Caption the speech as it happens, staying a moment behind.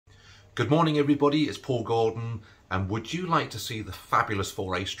Good morning everybody, it's Paul Gordon, and would you like to see the fabulous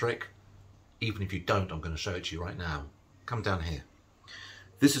 4 ace trick? Even if you don't, I'm going to show it to you right now. Come down here.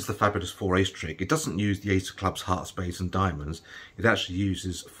 This is the fabulous 4 ace trick. It doesn't use the ace of clubs, hearts, spades and diamonds. It actually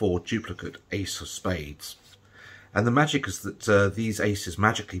uses 4 duplicate ace of spades. And the magic is that these aces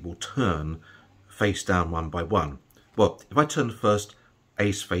magically will turn face down one by one. Well, if I turn the first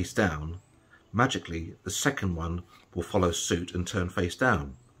ace face down, magically the second one will follow suit and turn face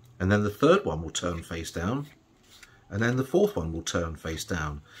down. And then the third one will turn face down, and then the fourth one will turn face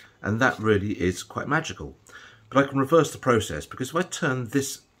down. And that really is quite magical. But I can reverse the process, because if I turn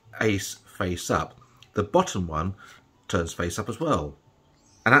this ace face up, the bottom one turns face up as well.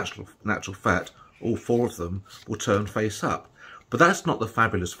 And in actual fact, all 4 of them will turn face up. But that's not the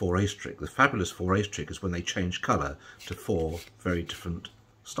fabulous 4 ace trick. The fabulous 4 ace trick is when they change colour to 4 very different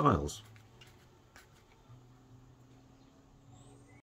styles.